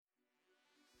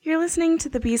You're listening to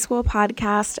the B-School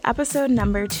Podcast, episode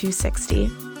number 260.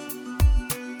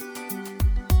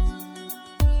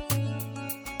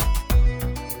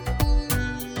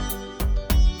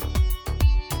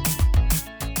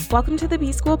 Welcome to the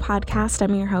B-School Podcast.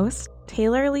 I'm your host,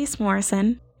 Taylor Elise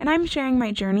Morrison, and I'm sharing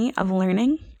my journey of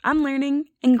learning, unlearning,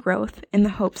 and growth in the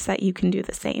hopes that you can do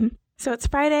the same. So it's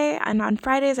Friday, and on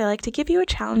Fridays, I like to give you a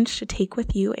challenge to take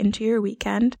with you into your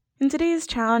weekend. And today's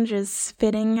challenge is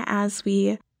fitting as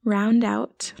we round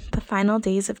out the final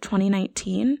days of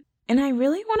 2019. And I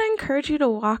really want to encourage you to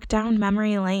walk down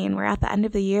memory lane. We're at the end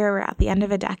of the year, we're at the end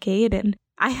of a decade. And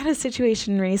I had a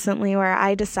situation recently where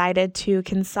I decided to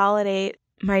consolidate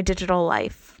my digital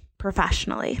life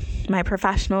professionally, my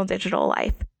professional digital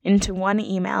life, into one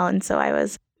email. And so I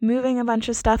was moving a bunch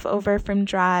of stuff over from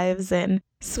drives and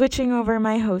switching over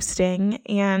my hosting.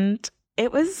 And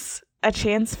it was a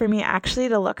chance for me actually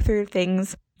to look through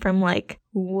things from like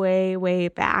way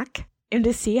back and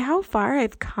to see how far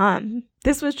I've come.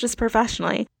 This was just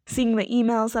professionally, seeing the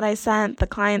emails that I sent, the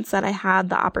clients that I had,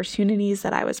 the opportunities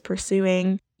that I was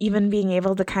pursuing, even being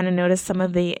able to kind of notice some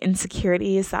of the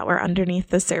insecurities that were underneath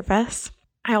the surface.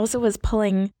 I also was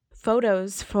pulling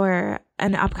photos for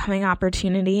an upcoming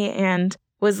opportunity and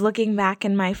was looking back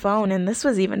in my phone, and this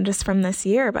was even just from this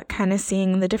year, but kind of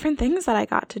seeing the different things that I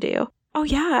got to do. Oh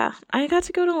yeah, I got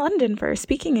to go to London for a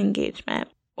speaking engagement.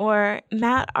 Or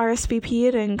Matt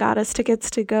RSVP'd and got us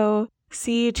tickets to go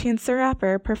see Chance the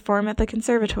Rapper perform at the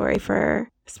conservatory for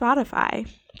Spotify.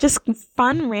 Just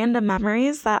fun, random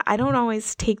memories that I don't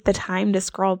always take the time to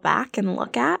scroll back and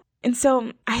look at. And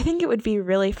so I think it would be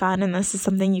really fun, and this is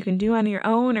something you can do on your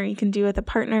own, or you can do with a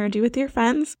partner, or do with your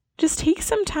friends. Just take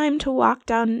some time to walk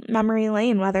down memory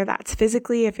lane, whether that's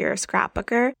physically if you're a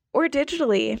scrapbooker, or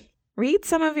digitally. Read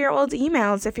some of your old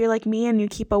emails if you're like me and you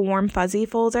keep a warm fuzzy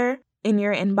folder in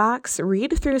your inbox.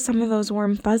 Read through some of those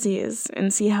warm fuzzies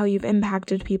and see how you've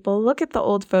impacted people. Look at the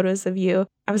old photos of you.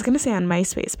 I was going to say on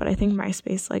MySpace, but I think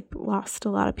MySpace lost a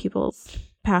lot of people's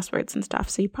passwords and stuff.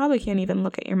 So you probably can't even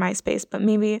look at your MySpace, but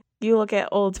maybe you look at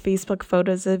old Facebook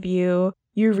photos of you.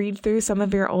 You read through some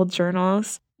of your old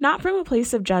journals, not from a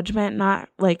place of judgment, not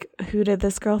like, who did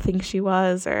this girl think she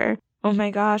was? Or, oh my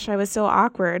gosh, I was so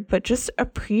awkward, but just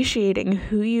appreciating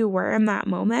who you were in that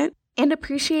moment. And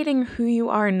appreciating who you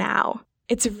are now.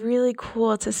 It's really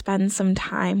cool to spend some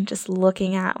time just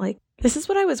looking at this is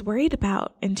what I was worried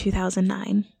about in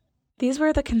 2009. These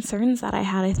were the concerns that I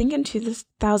had. I think in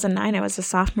 2009, I was a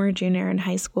sophomore, junior in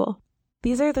high school.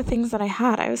 These are the things that I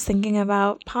had. I was thinking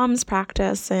about POMS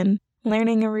practice and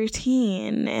learning a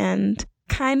routine and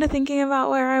kind of thinking about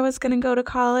where I was going to go to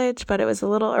college, but it was a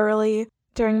little early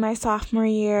during my sophomore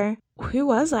year. Who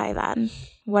was I then?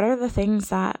 What are the things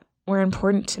that were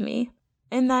important to me?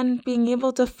 And then being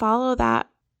able to follow that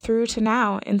through to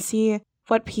now and see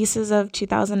what pieces of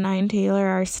 2009 Taylor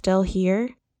are still here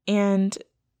and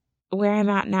where I'm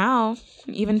at now,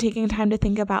 even taking time to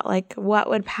think about what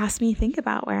would past me think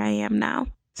about where I am now.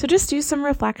 So just do some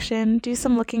reflection, do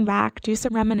some looking back, do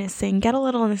some reminiscing, get a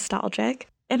little nostalgic,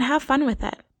 and have fun with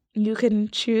it. You can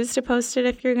choose to post it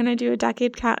if you're going to do a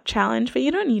decade challenge, but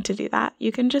you don't need to do that.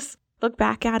 You can just look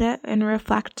back at it and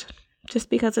reflect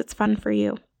just because it's fun for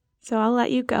you. So I'll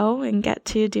let you go and get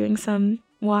to doing some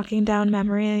walking down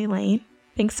memory lane.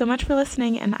 Thanks so much for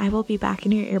listening, and I will be back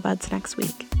in your earbuds next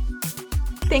week.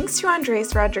 Thanks to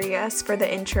Andres Rodriguez for the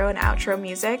intro and outro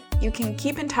music. You can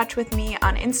keep in touch with me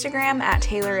on Instagram at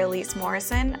Taylor Elise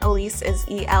Morrison. Elise is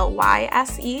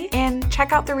ELYSE. And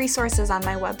check out the resources on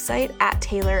my website at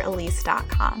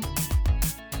taylorelise.com.